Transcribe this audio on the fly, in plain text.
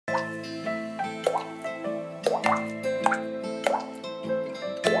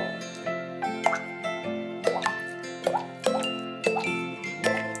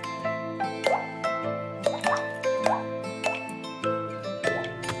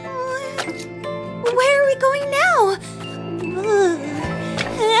Where are we going now? Ugh.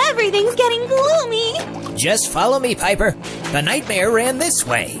 Everything's getting gloomy. Just follow me, Piper. The nightmare ran this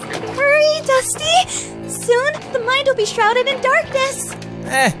way. Hurry, Dusty. Soon, the mind will be shrouded in darkness.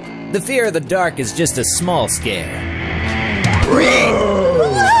 The fear of the dark is just a small scare.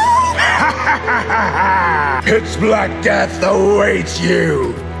 Pitch black death awaits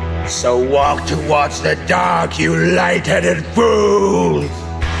you. So walk towards the dark, you light-headed fools.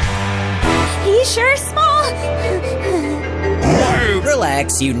 He's sure small.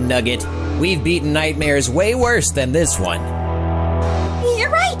 Relax, you nugget. We've beaten nightmares way worse than this one. You're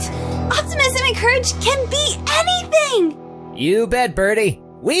right. Optimism and courage can be anything. You bet, Birdie.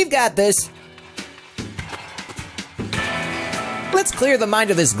 We've got this. Let's clear the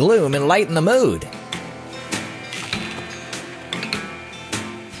mind of this gloom and lighten the mood.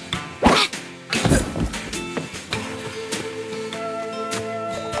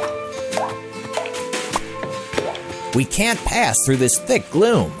 We can't pass through this thick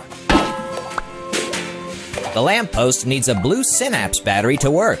gloom. The lamppost needs a blue synapse battery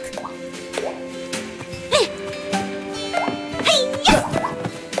to work.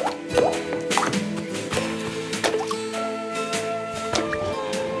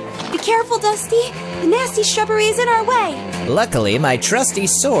 Be careful, Dusty. The nasty shrubbery is in our way. Luckily, my trusty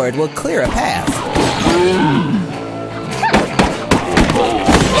sword will clear a path.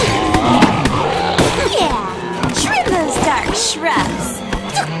 Shrubs.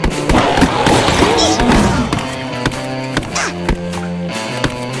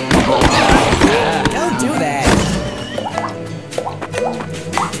 Don't do that.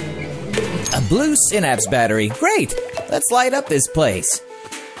 A blue synapse battery. Great. Let's light up this place.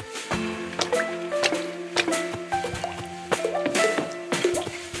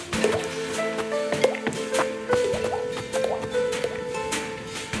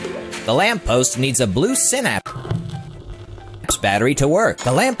 The lamppost needs a blue synapse battery to work.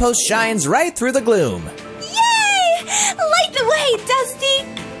 The lamppost shines right through the gloom. Yay! Light the way, Dusty!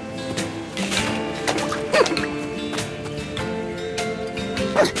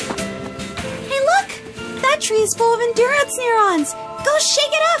 Hey, look! That tree is full of endurance neurons. Go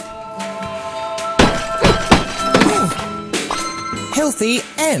shake it up! Healthy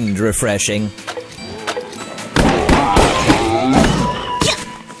and refreshing.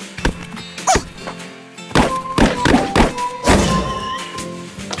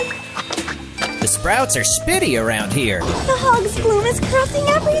 Sprouts are spitty around here. The hog's gloom is corrupting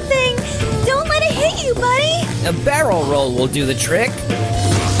everything. Don't let it hit you, buddy. A barrel roll will do the trick.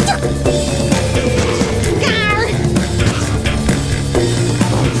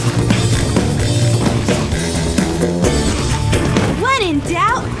 When in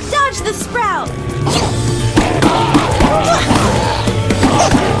doubt, dodge the sprout.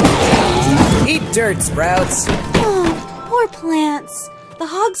 Eat dirt, Sprouts. Oh, poor plants. The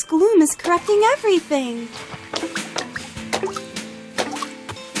hog's gloom is corrupting everything.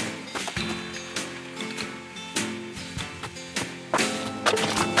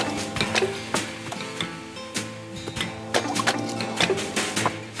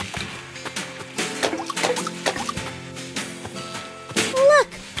 Look,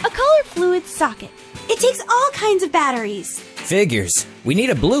 a color fluid socket. It takes all kinds of batteries. Figures. We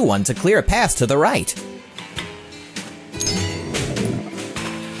need a blue one to clear a path to the right.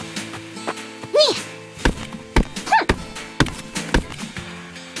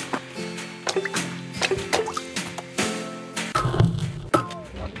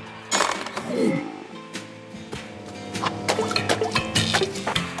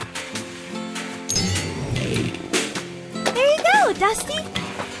 Dusty?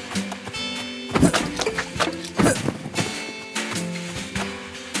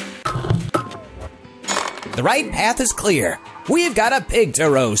 The right path is clear. We've got a pig to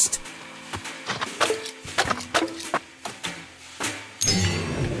roast.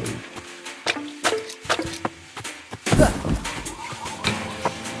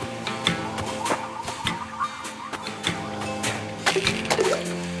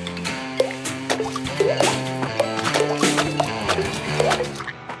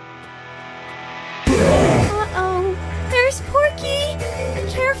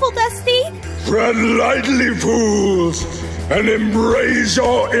 Tread lightly, fools, and embrace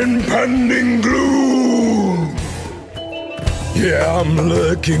your impending gloom. Yeah, I'm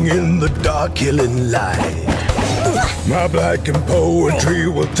lurking in the dark, killing light. My blackened poetry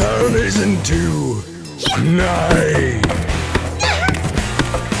will turn this into night.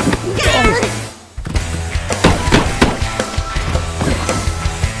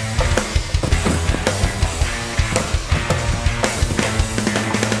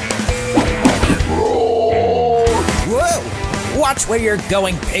 Watch where you're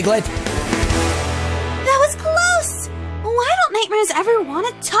going, Piglet. That was close! Why don't nightmares ever want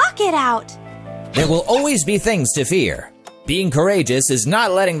to talk it out? There will always be things to fear. Being courageous is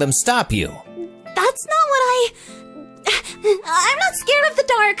not letting them stop you. That's not what I'm not scared of the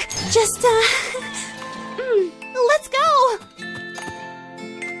dark. Just, let's go.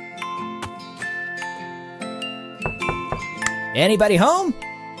 Anybody home?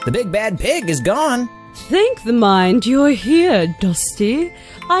 The big bad pig is gone. Thank the mind you're here, Dusty.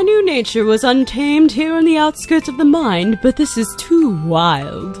 I knew nature was untamed here on the outskirts of the mind, but this is too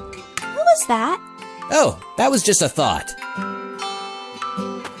wild. What was that? Oh, that was just a thought.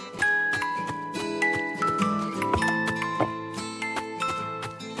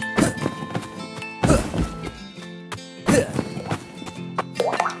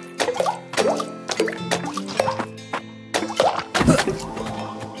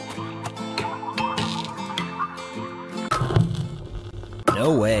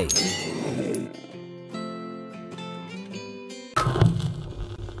 No way.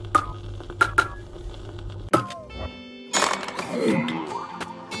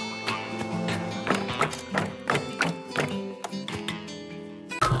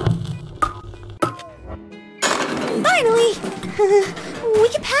 Finally! We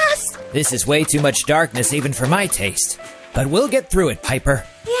can pass! This is way too much darkness even for my taste. But we'll get through it, Piper.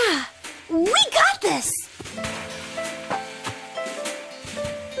 Yeah, we got this!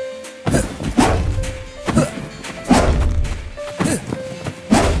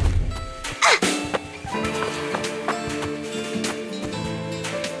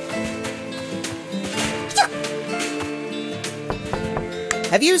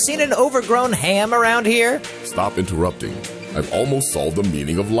 Have you seen an overgrown ham around here? Stop interrupting. I've almost solved the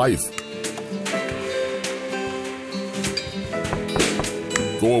meaning of life.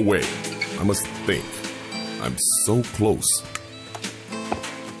 Go away. I must think. I'm so close.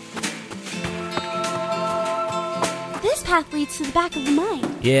 This path leads to the back of the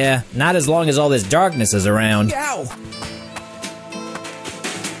mine. Yeah, not as long as all this darkness is around. Ow!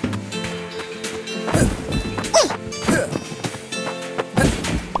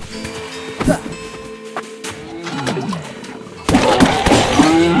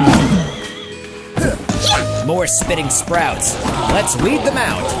 More spitting sprouts. Let's weed them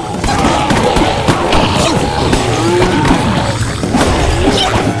out.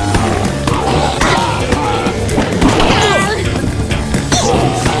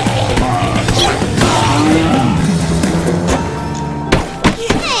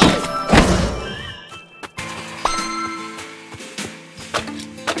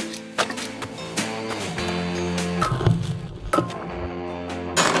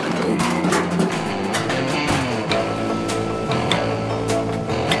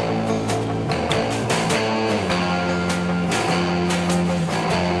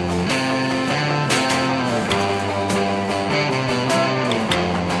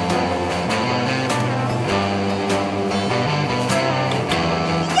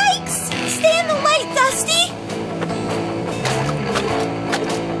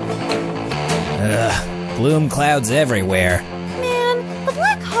 Gloom clouds everywhere. Man, the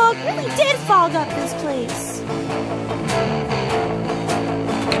Black Hog really did fog up this place.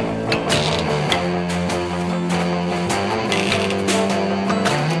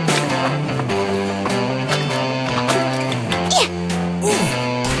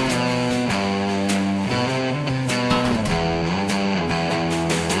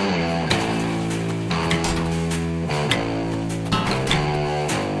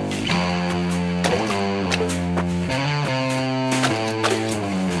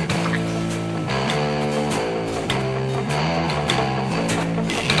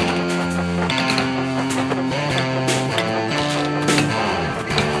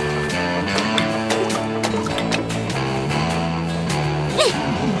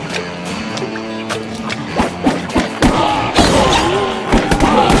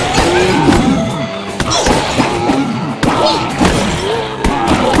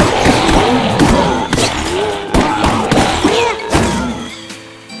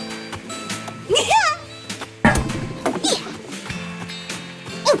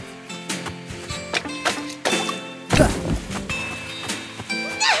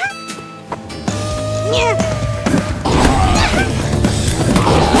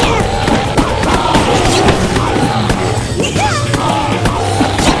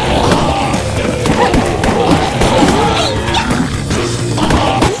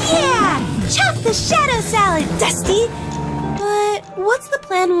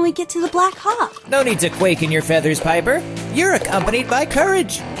 Get to the Black Hawk. No need to quake in your feathers, Piper. You're accompanied by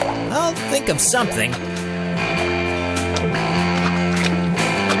courage. I'll think of something.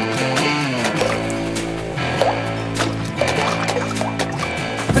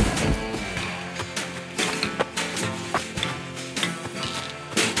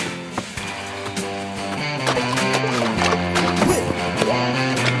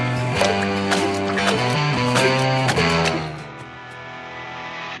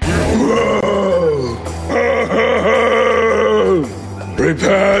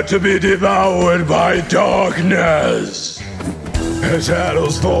 Prepare to be devoured by darkness. As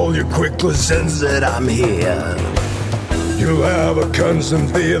shadows fall, you quickly sense that I'm here. You'll have a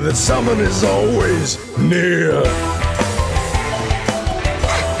constant fear that someone is always near.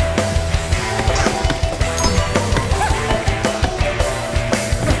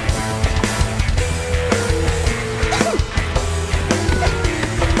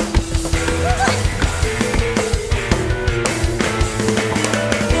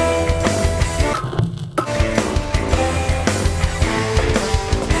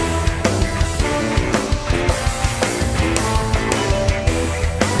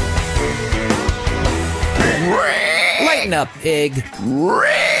 Lighten up, pig.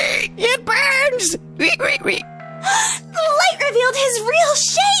 It burns! The light revealed his real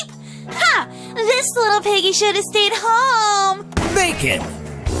shape! Ha! This little piggy should have stayed home! Bacon.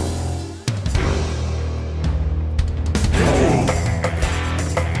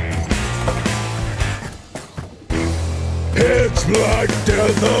 It's black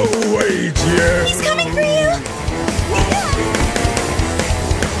death awaits you. He's coming for you!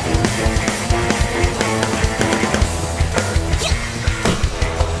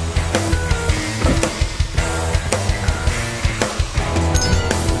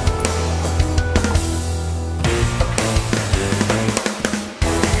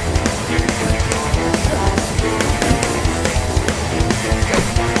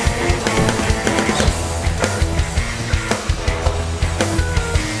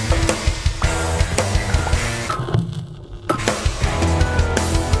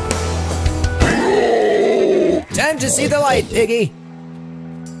 Time to see the light, piggy.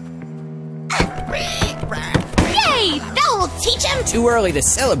 Yay! That will teach him! Too early to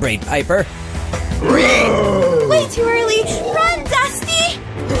celebrate, Piper. Way too early! Run, Dusty!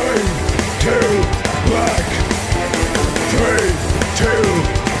 3, 2, black. 3, 2,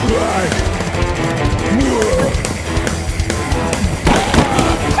 black.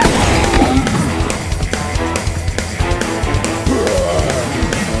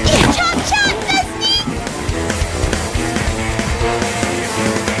 Chop, chop, Dusty!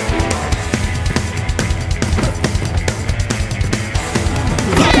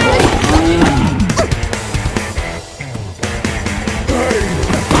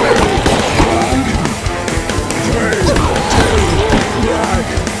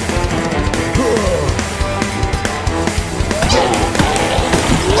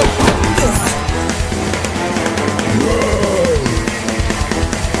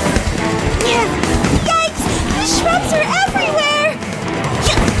 Yikes! The shrubs are everywhere!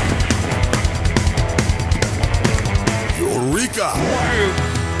 Eureka!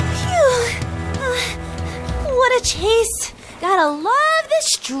 Phew. What a chase! Gotta love this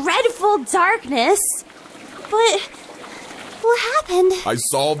dreadful darkness. But what happened? I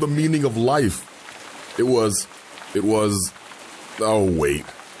saw the meaning of life. It was. Oh, wait.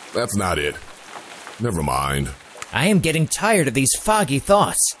 That's not it. Never mind. I am getting tired of these foggy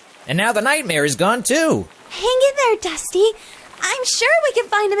thoughts. And now the nightmare is gone too. Hang in there, Dusty. I'm sure we can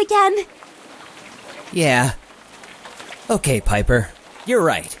find him again. Yeah. Okay, Piper. You're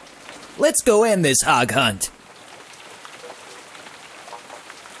right. Let's go end this hog hunt.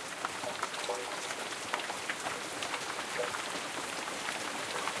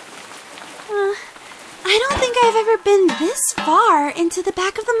 I don't think I've ever been this far into the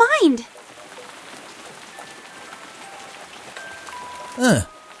back of the mind.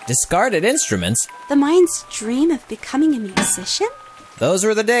 Discarded instruments? The mind's dream of becoming a musician? Those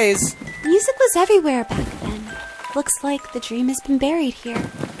were the days. Music was everywhere back then. Looks like the dream has been buried here.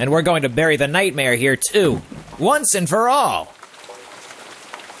 And we're going to bury the nightmare here too. Once and for all.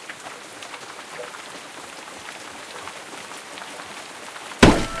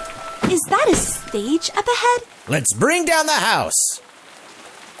 Is that a stage up ahead? Let's bring down the house.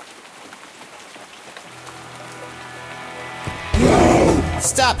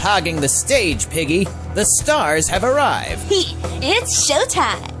 Stop hogging the stage, Piggy. The stars have arrived. It's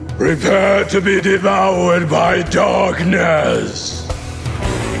showtime. Prepare to be devoured by darkness.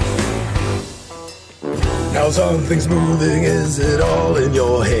 Now something's moving, is it all in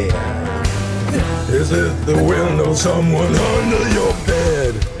your head? Is it the wind or someone under your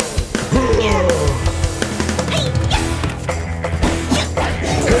bed?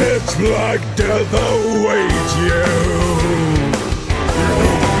 It's black death awaits you.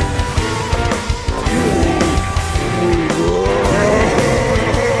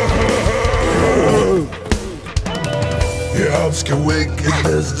 The obscure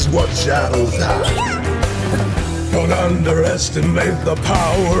wickedness is what shadows hide. Don't underestimate the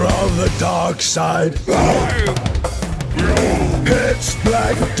power of the dark side. It's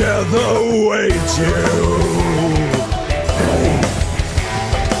Black death awaits you.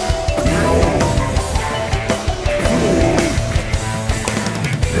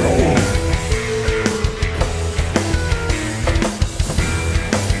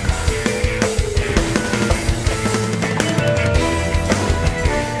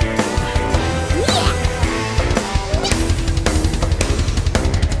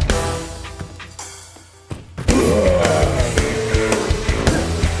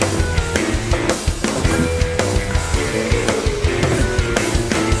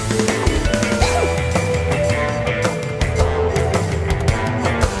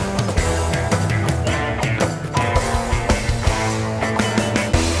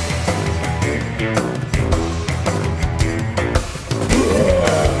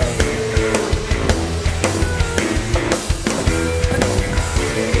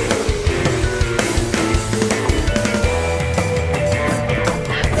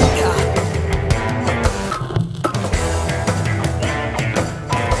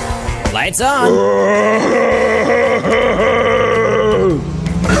 Lights on!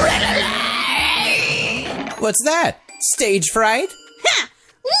 What's that? Stage fright? Ha!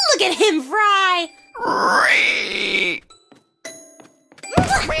 Look at him fry!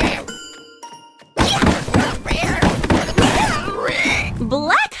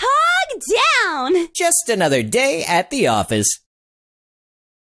 Black Hog down! Just another day at the office.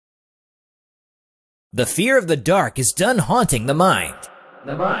 The fear of the dark is done haunting the mind.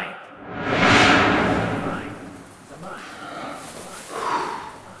 The mind.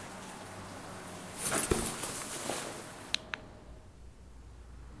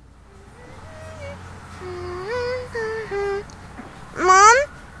 Mom?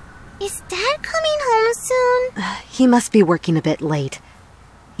 Is Dad coming home soon? He must be working a bit late.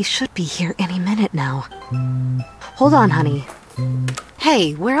 He should be here any minute now. Hold on, honey.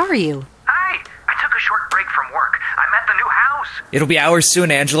 Hey, where are you? Hi! I took a short break from work. I'm at the new house. It'll be ours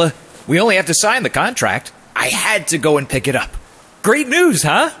soon, Angela. We only have to sign the contract. I had to go and pick it up. Great news,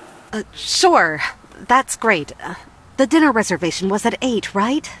 huh? Sure. That's great. The dinner reservation was at 8,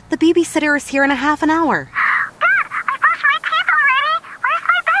 right? The babysitter is here in a half an hour. Dad, I brushed my teeth already! Where's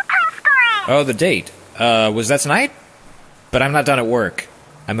my bedtime story? Oh, the date. Was that tonight? But I'm not done at work.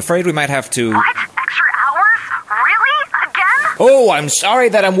 I'm afraid we might have to... What? Extra hours? Really? Again? Oh, I'm sorry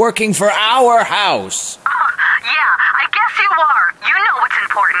that I'm working for our house. Yeah, I guess you are. You know what's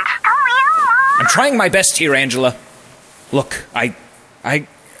important. I'm trying my best here, Angela. Look, I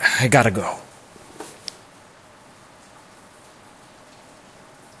gotta go.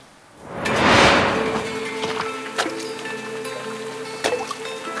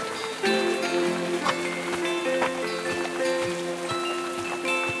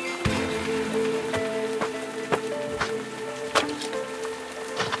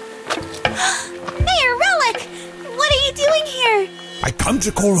 Mayor Relic! What are you doing here? I come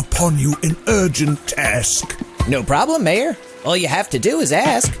to call upon you in urgent task. No problem, Mayor. All you have to do is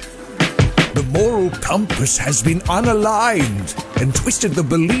ask. The moral compass has been unaligned and twisted the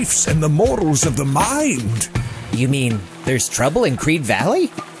beliefs and the morals of the mind. You mean there's trouble in Creed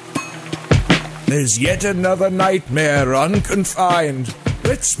Valley? There's yet another nightmare unconfined.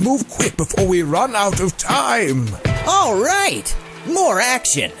 Let's move quick before we run out of time. All right! More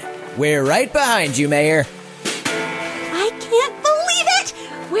action! We're right behind you, Mayor. I can't believe it!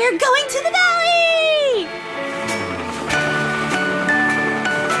 We're going to the valley!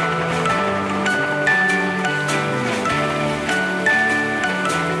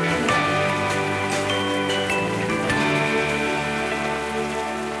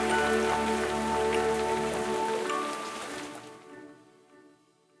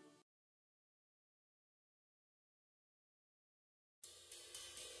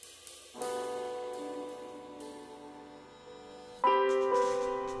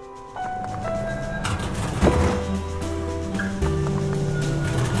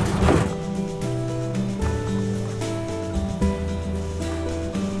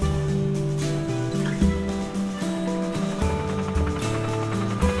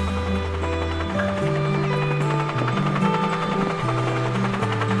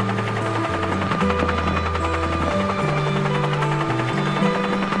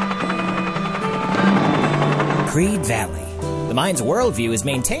 Creed Valley. The mind's worldview is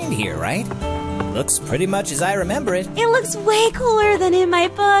maintained here, right? Looks pretty much as I remember it. It looks way cooler than in my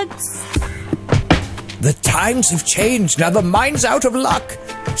books. The times have changed. Now the mind's out of luck.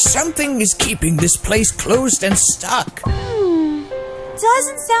 Something is keeping this place closed and stuck.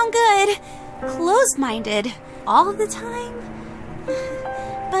 Doesn't sound good. Closed-minded all the time.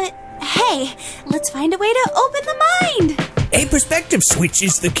 But hey, let's find a way to open the mind. A perspective switch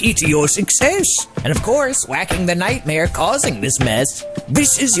is the key to your success. And of course, whacking the nightmare causing this mess.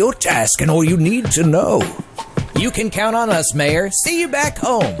 This is your task and all you need to know. You can count on us, Mayor. See you back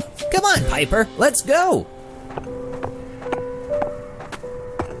home. Come on, Piper, let's go.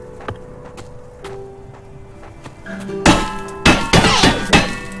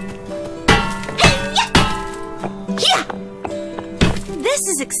 This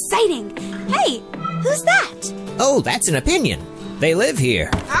is exciting. Hey, who's that? Oh, that's an opinion. They live here.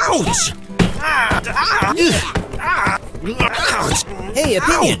 Ouch! Ouch! Hey,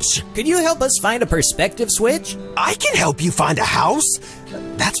 opinion. Ouch! Could you help us find a perspective switch? I can help you find a house.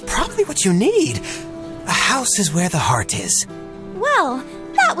 That's probably what you need. A house is where the heart is. Well,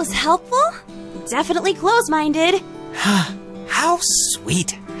 that was helpful. Definitely close-minded. How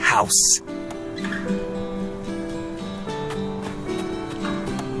sweet house.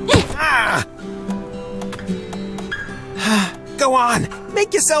 Go on,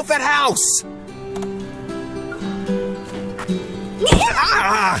 make yourself at house.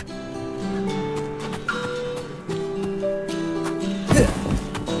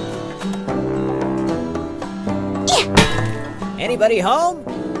 Anybody home?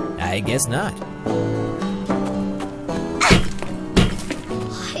 I guess not.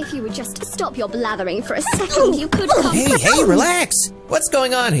 If you would just stop your blathering for a second, you could come. Hey, relax. What's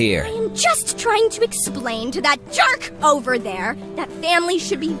going on here? I am just trying to explain to that jerk over there that family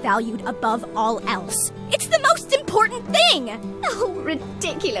should be valued above all else. It's the most important thing! Oh,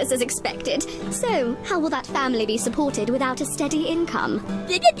 ridiculous as expected. So, how will that family be supported without a steady income? Blah,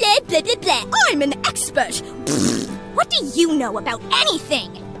 blah, blah, blah, blah, blah. I'm an expert! What do you know about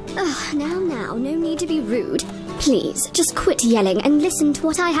anything? Ugh, now, no need to be rude. Please, just quit yelling and listen to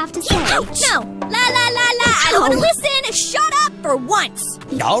what I have to say. Ouch! No! La la la la! I don't want to listen! Shut up for once!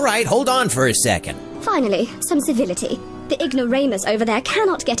 All right, hold on for a second. Finally, some civility. The ignoramus over there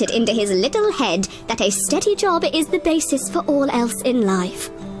cannot get it into his little head that a steady job is the basis for all else in life.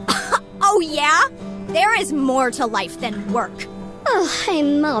 Oh yeah? There is more to life than work. Oh, a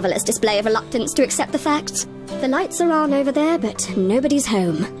marvelous display of reluctance to accept the facts. The lights are on over there, but nobody's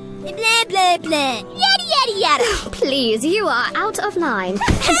home. Blah blah blah. Yada yada yada. Please, you are out of line.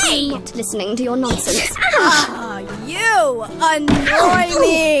 Hey! I'm not listening to your nonsense. You annoy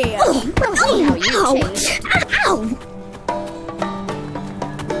me! We'll see how you change.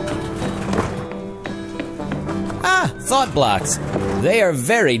 Ah, thought blocks. They are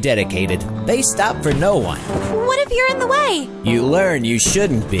very dedicated. They stop for no one. What if you're in the way? You learn you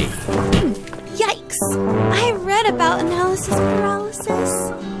shouldn't be. Yikes. I read about analysis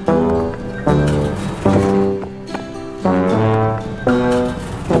paralysis.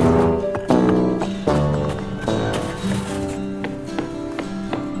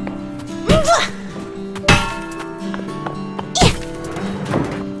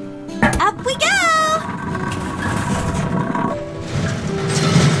 Up we go!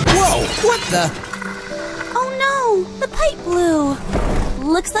 Whoa, what the? Oh no, the pipe blew.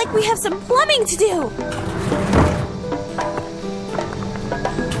 Looks like we have some plumbing to do.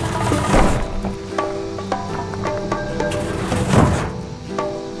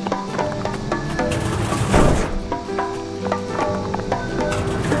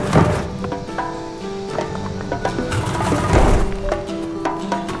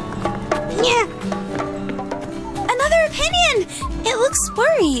 Yeah. Another opinion. It looks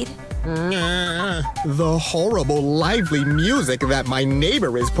worried. The horrible, lively music that my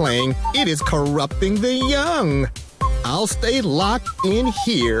neighbor is playing, it is corrupting the young. I'll stay locked in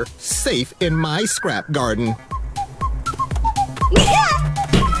here, safe in my scrap garden.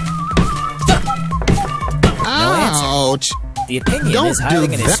 Ouch! The opinion Don't is hiding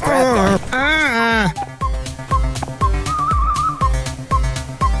do in his scrap garden. that.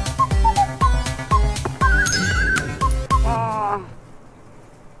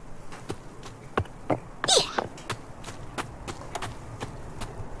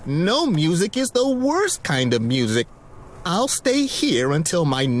 No music is the worst kind of music. I'll stay here until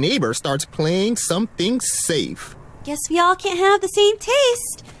my neighbor starts playing something safe. Guess we all can't have the same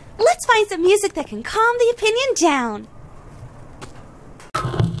taste. Let's find some music that can calm the opinion down.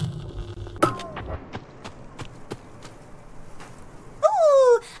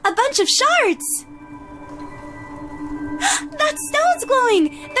 Ooh, a bunch of shards. That stone's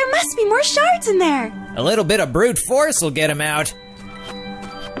glowing. There must be more shards in there. A little bit of brute force will get him out.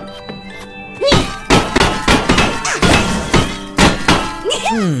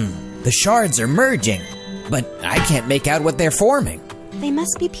 The shards are merging, but I can't make out what they're forming. They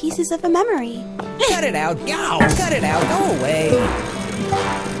must be pieces of a memory. Cut it out, go! Cut it out, go away!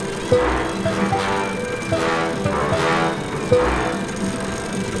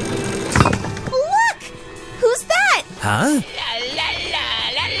 Huh?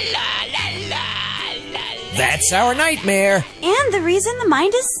 That's our nightmare. And the reason the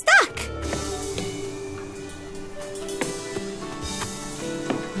mind is stuck.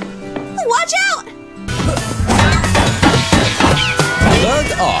 Watch out!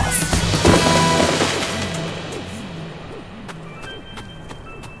 Bug off.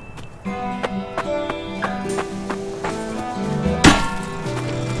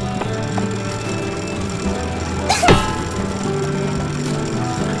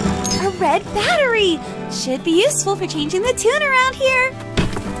 A red battery! Should be useful for changing the tune around here.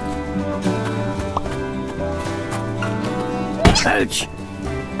 Ouch!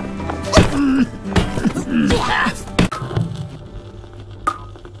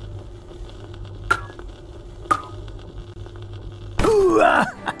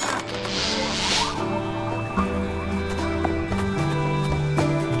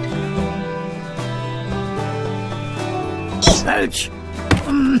 Ouch!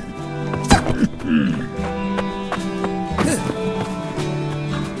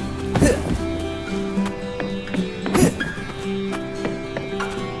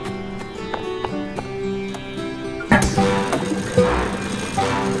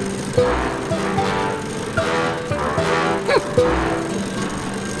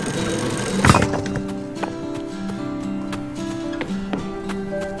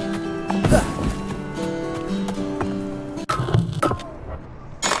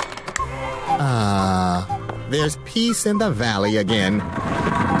 There's peace in the valley again.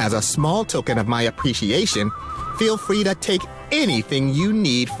 As a small token of my appreciation, feel free to take anything you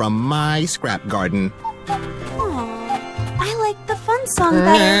need from my scrap garden. I like the fun song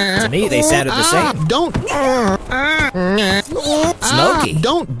better. To me, they sounded the same. Don't... Smokey.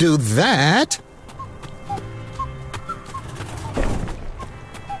 Don't do that.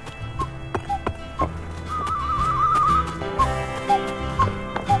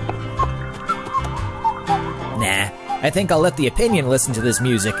 Nah, I think I'll let the opinion listen to this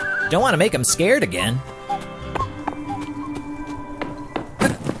music. Don't want to make them scared again.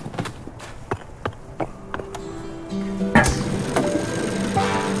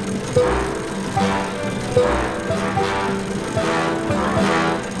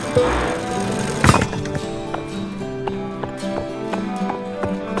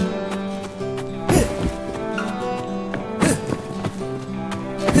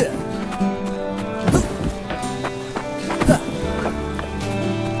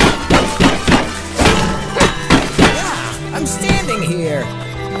 I'm standing here.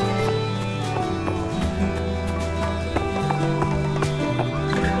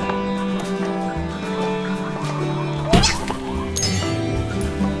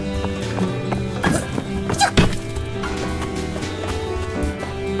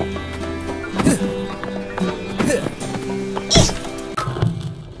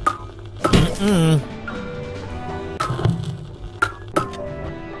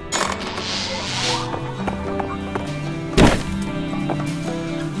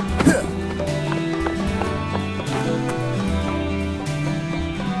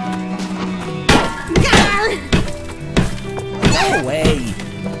 Go away.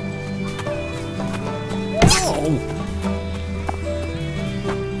 No.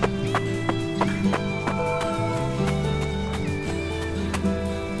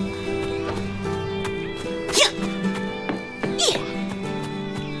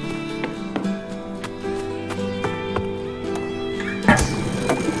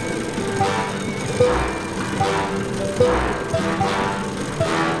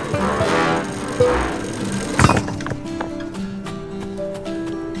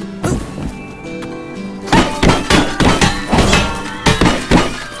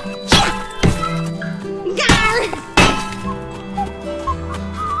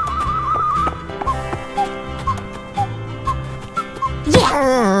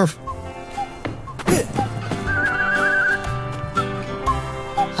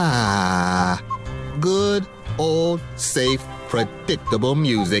 Good, old, safe, predictable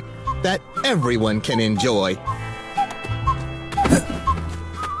music that everyone can enjoy.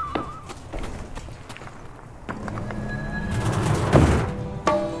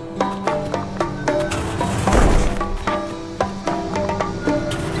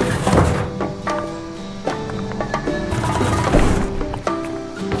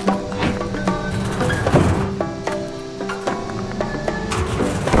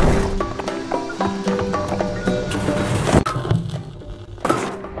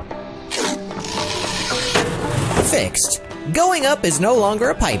 Fixed. Going up is no longer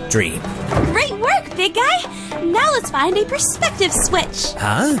a pipe dream. Great work, big guy. Now let's find a perspective switch.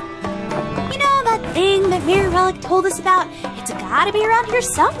 Huh? You know, that thing that Mirror Relic told us about, it's gotta be around here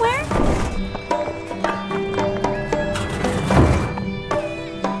somewhere.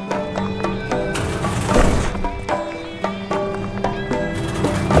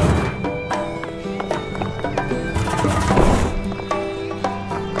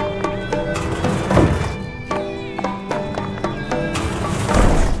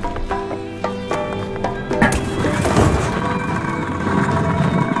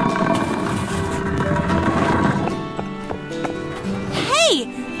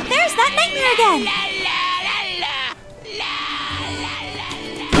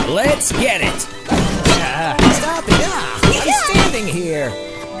 Let's get it! Stop it! I'm standing here!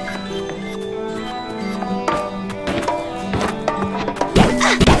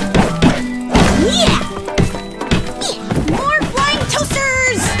 More flying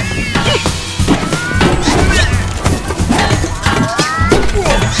toasters!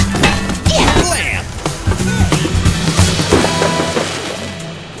 Blam!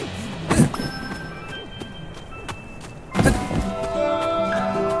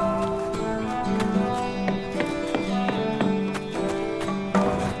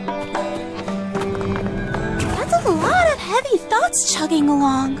 That's a lot of heavy thoughts chugging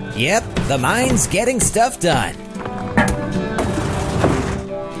along. Yep, the mind's getting stuff done.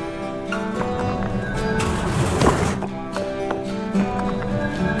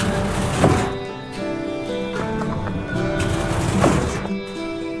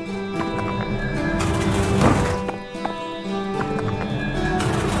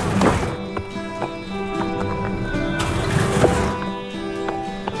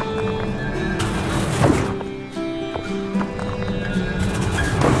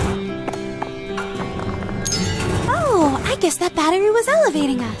 I guess that battery was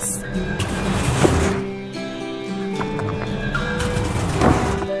elevating us.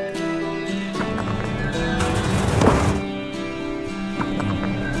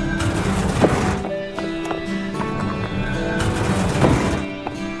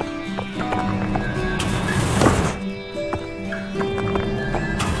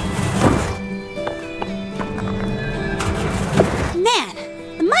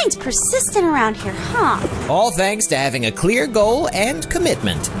 Mine's persistent around here, huh? All thanks to having a clear goal and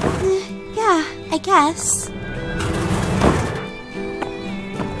commitment. Yeah, I guess.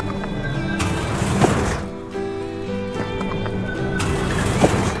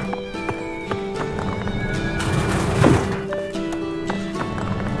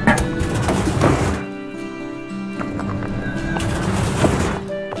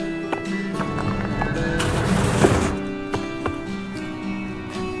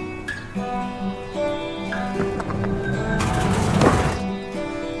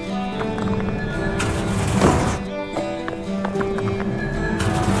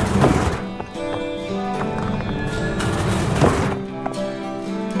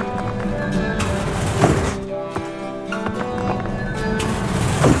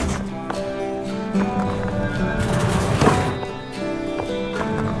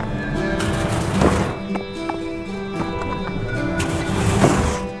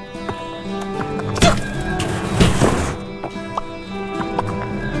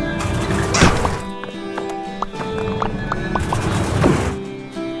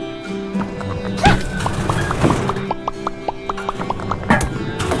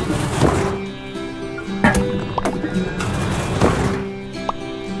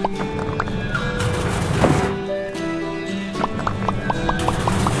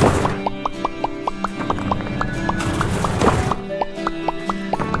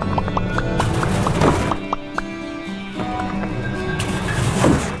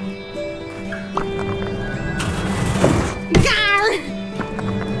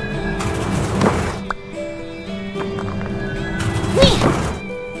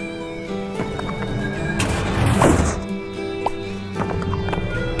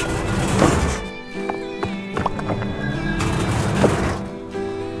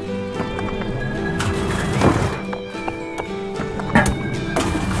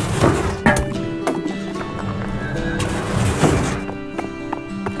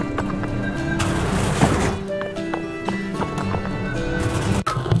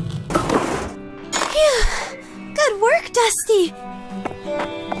 Dusty!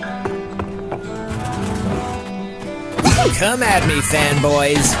 Come at me,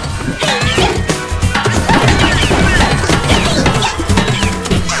 fanboys.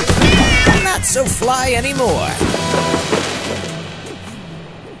 Not so fly anymore.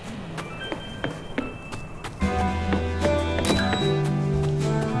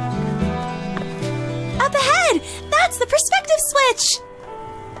 Up ahead! That's the perspective switch!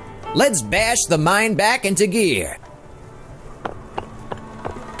 Let's bash the mind back into gear.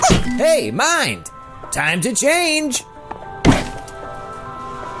 Hey, mind! Time to change!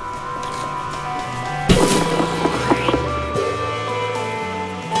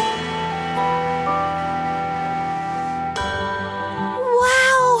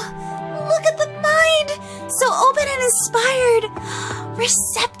 Inspired,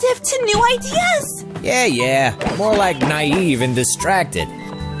 receptive to new ideas. Yeah, more like naive and distracted.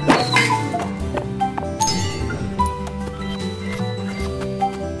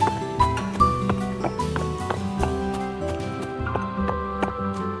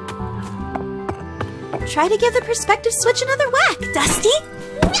 Try to give the perspective switch another whack, Dusty.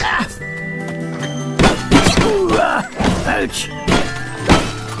 Ouch.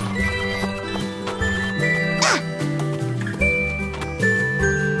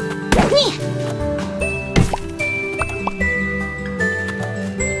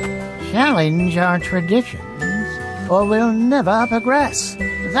 Challenge our traditions, or we'll never progress.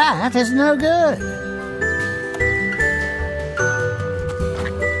 That is no good.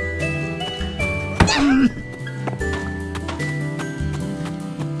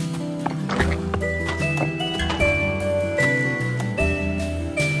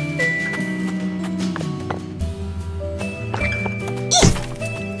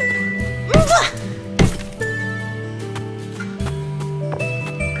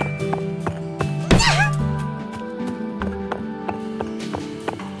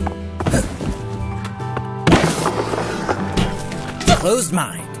 Closed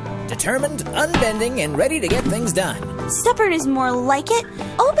mind. Determined, unbending, and ready to get things done. Stubborn is more like it.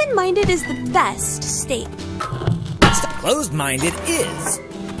 Open-minded is the best state. Closed-minded is.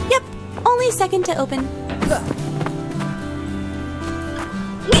 Yep, only second to open.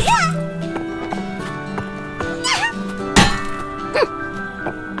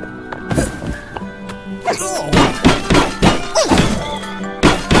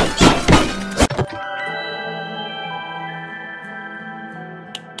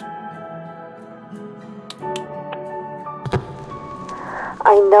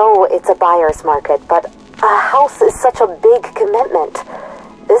 I know it's a buyer's market, but a house is such a big commitment.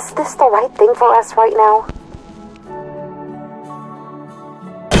 Is this the right thing for us right now?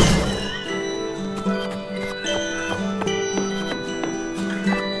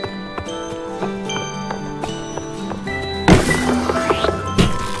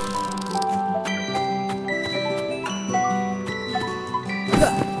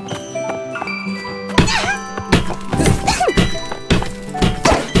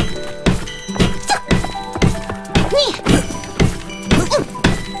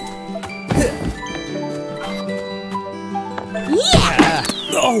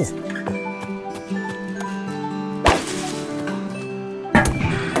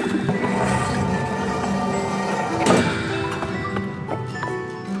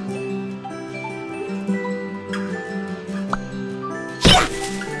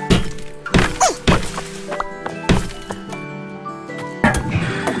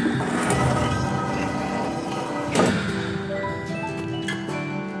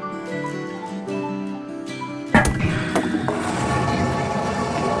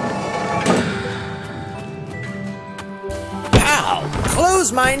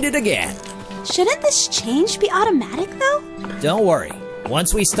 Closed-minded again. Shouldn't this change be automatic, though? Don't worry.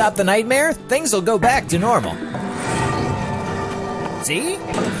 Once we stop the nightmare, things will go back to normal. See?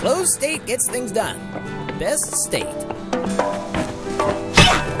 Closed state gets things done. Best state.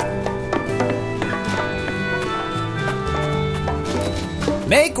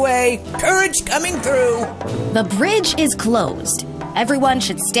 Make way! Courage coming through! The bridge is closed. Everyone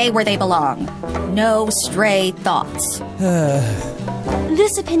should stay where they belong. No stray thoughts.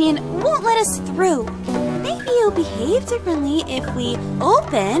 This opinion won't let us through. Maybe you'll behave differently if we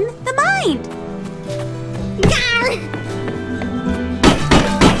open the mind.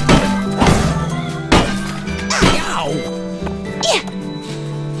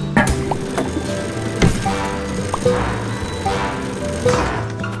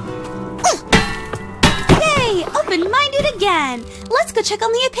 Yay! Open-minded again. Let's go check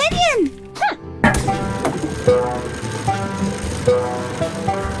on the opinion.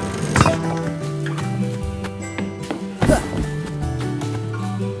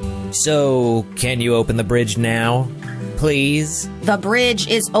 So, can you open the bridge now? Please? The bridge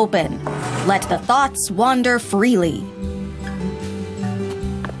is open. Let the thoughts wander freely.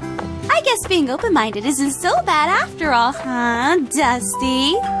 I guess being open-minded isn't so bad after all, huh,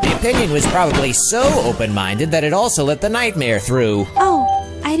 Dusty? The opinion was probably so open-minded that it also let the nightmare through. Oh,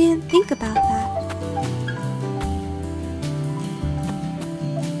 I didn't think about that.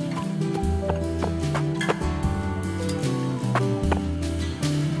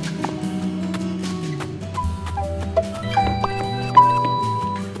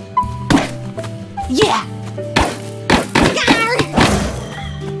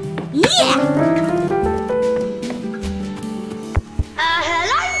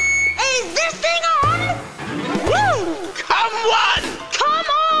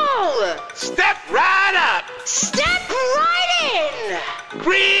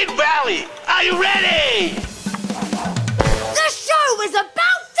 Green Valley, are you ready? The show is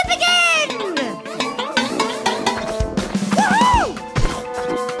about to begin! Woohoo!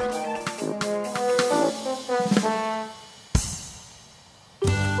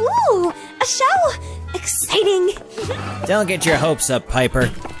 Ooh, a show! Exciting! Don't get your hopes up, Piper.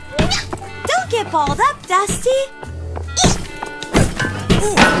 Don't get balled up, Dusty!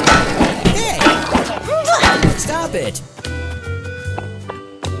 Hey! Stop it!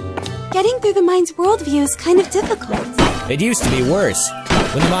 Getting through the mind's worldview is kind of difficult. It used to be worse.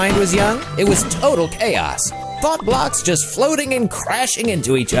 When the mind was young, it was total chaos. Thought blocks just floating and crashing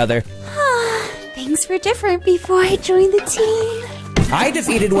into each other. Things were different before I joined the team. I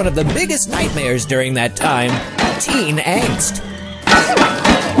defeated one of the biggest nightmares during that time, teen angst.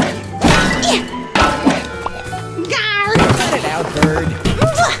 Cut it out, bird.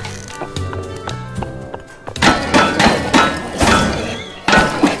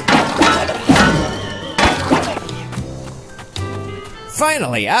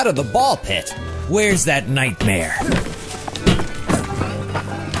 Finally, out of the ball pit. Where's that nightmare?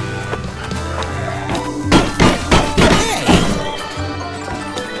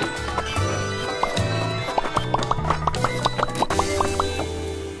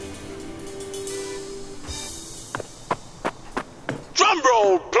 Drum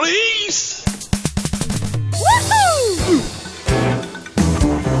roll, please! Woohoo!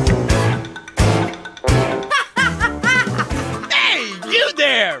 Hey, you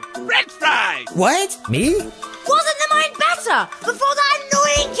there! French fries! What? Me? Wasn't the mind better before that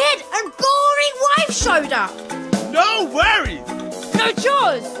annoying kid and boring wife showed up? No worries! No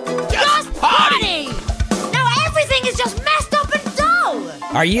chores! Just party! Now everything is just messed up and dull!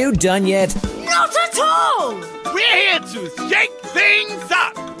 Are you done yet? Not at all! We're here to shake things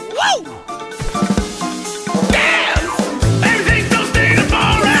up! Woo! Dance! Everything's so state of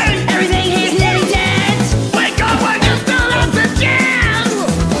boring! Everything here's nearly dead! Wake up when you still have the chance!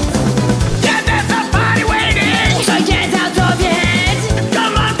 Yeah, there's a party waiting! So get out of your head!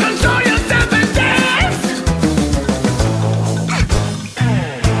 Come on, control yourself and dance!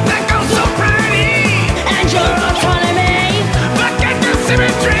 Let go so pretty! And your autonomy! Forget the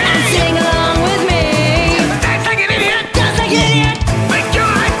symmetry! And sing along with me! Dance like an idiot! Dance like an idiot! Make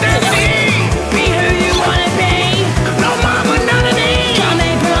your identity! Be who you wanna be! No more monotony! Come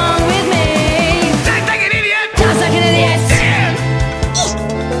and belong with me! Dance like an idiot! Dance like an idiot!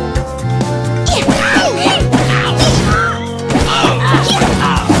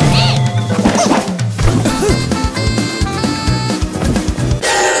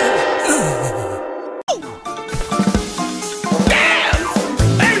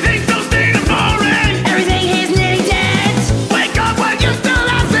 Everything's so state of boring! Everything here's nearly dead! Wake up when you still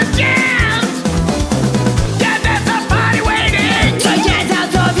have the chance! Yeah, there's a party waiting! So get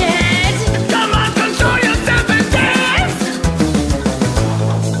out of your head! Come on, control yourself and dance!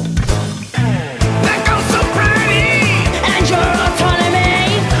 Let go so pretty! And your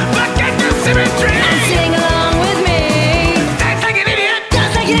autonomy! Forget the symmetry! And sing along with me! Dance like an idiot!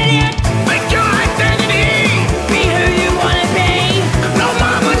 Dance like an idiot! Make your identity! Be who you wanna be! No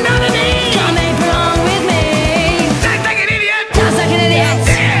more monotony! Come and belong with me! Dance like an idiot! Dance like an idiot!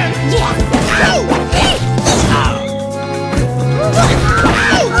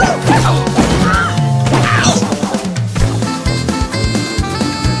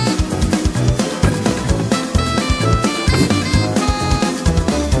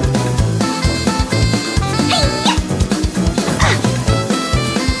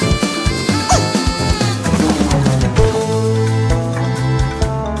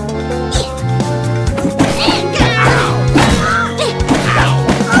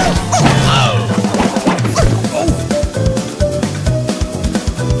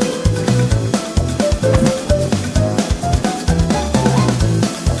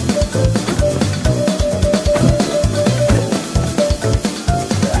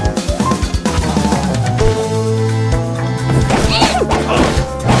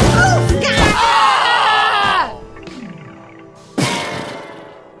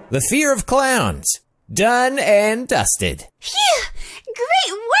 The fear of clowns. Done and dusted. Phew!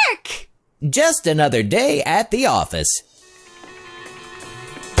 Great work! Just another day at the office.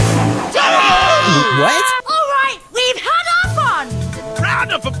 What? Alright, we've had our fun!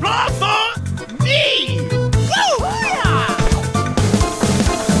 Round of applause for me! Woo!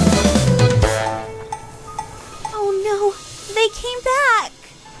 Oh no, they came back!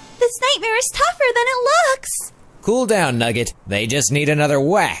 This nightmare is tougher than it looks! Cool down, Nugget. They just need another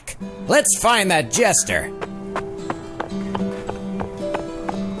whack. Let's find that jester.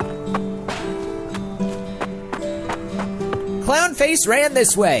 Clownface ran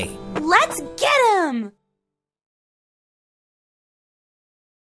this way. Let's get him!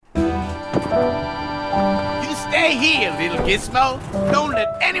 You stay here, little Gizmo. Don't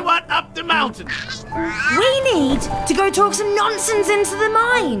let anyone up the mountain. We need to go talk some nonsense into the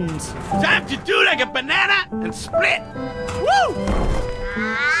mind. Time to do like a banana and split. Woo!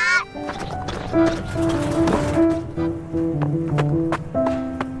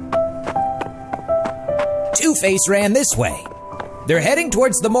 Two-Face ran this way. They're heading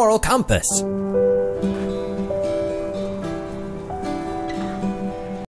towards the moral compass.